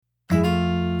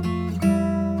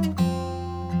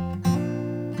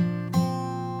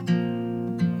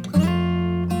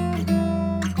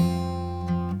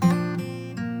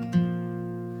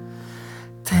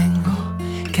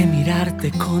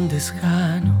mirarte con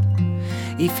desgano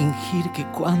y fingir que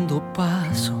cuando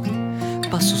paso,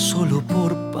 paso solo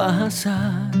por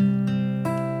pasar.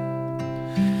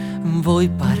 Voy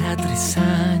para 3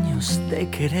 años de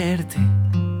quererte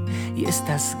y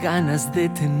estas ganas de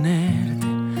tenerte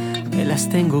me las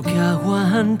tengo que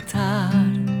aguantar,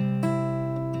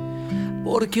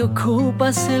 porque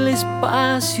ocupas el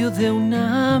espacio de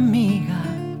una amiga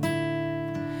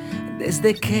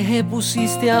desde que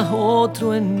pusiste a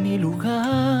otro en mi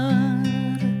lugar.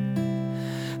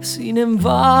 Sin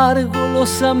embargo,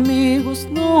 los amigos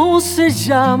no se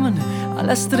llaman a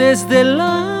las 3 de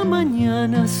la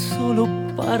mañana solo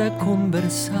para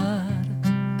conversar.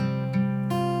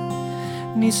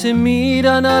 Ni se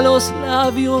miran a los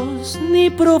labios,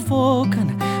 ni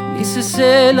provocan, ni se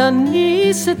celan,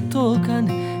 ni se tocan,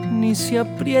 ni se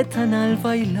aprietan al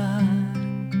bailar.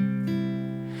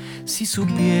 Si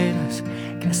supieras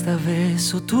que hasta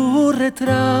beso tu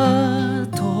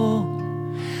retrato,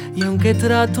 y aunque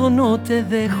trato no te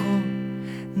dejo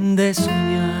de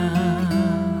soñar.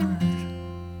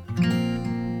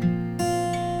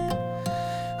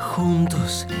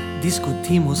 Juntos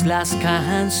discutimos las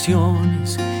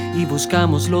canciones y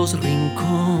buscamos los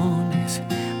rincones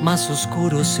más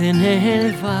oscuros en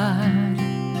el bar.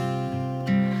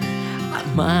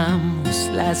 Amamos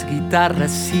las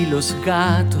guitarras y los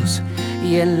gatos,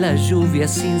 y en la lluvia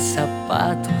sin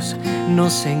zapatos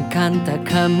nos encanta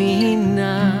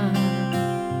caminar.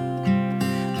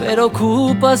 Pero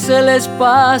ocupas el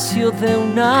espacio de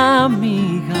una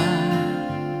amiga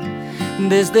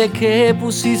desde que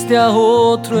pusiste a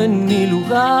otro en mi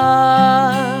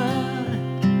lugar.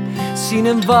 Sin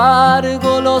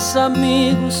embargo, los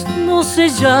amigos no se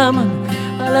llaman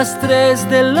a las 3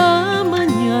 de la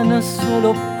mañana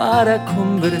solo para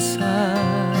conversar.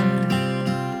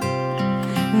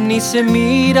 Ni se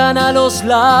miran a los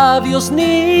labios,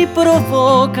 ni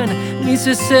provocan, ni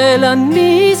se celan,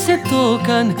 ni se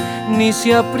tocan, ni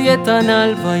se aprietan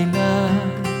al bailar.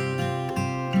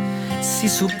 Si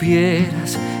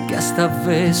supieras que hasta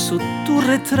beso tu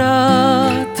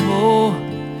retrato,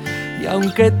 y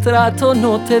aunque trato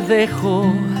no te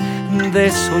dejo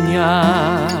de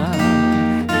soñar.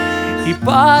 Y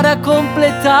para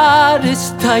completar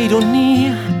esta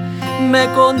ironía, me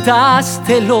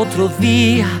contaste el otro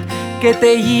día que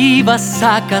te ibas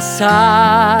a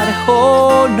casar.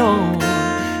 Oh no,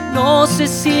 no sé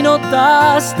si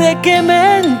notaste que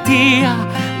mentía,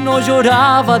 no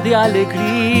lloraba de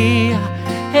alegría,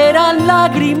 eran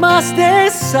lágrimas de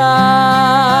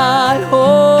sal.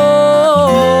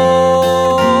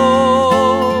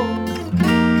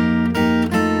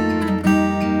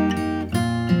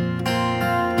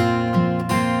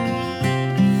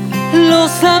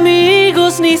 Los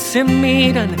amigos ni se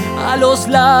miran a los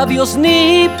labios,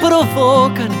 ni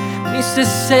provocan, ni se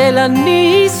celan,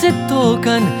 ni se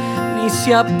tocan, ni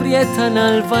se aprietan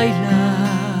al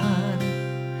bailar.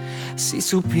 Si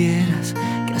supieras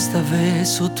que hasta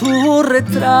beso tu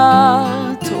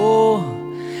retrato,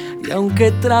 y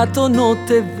aunque trato no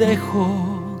te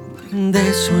dejo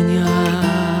de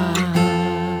soñar.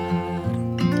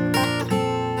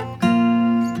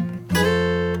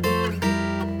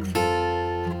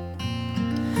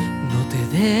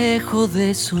 Dejo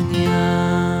de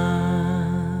soñar.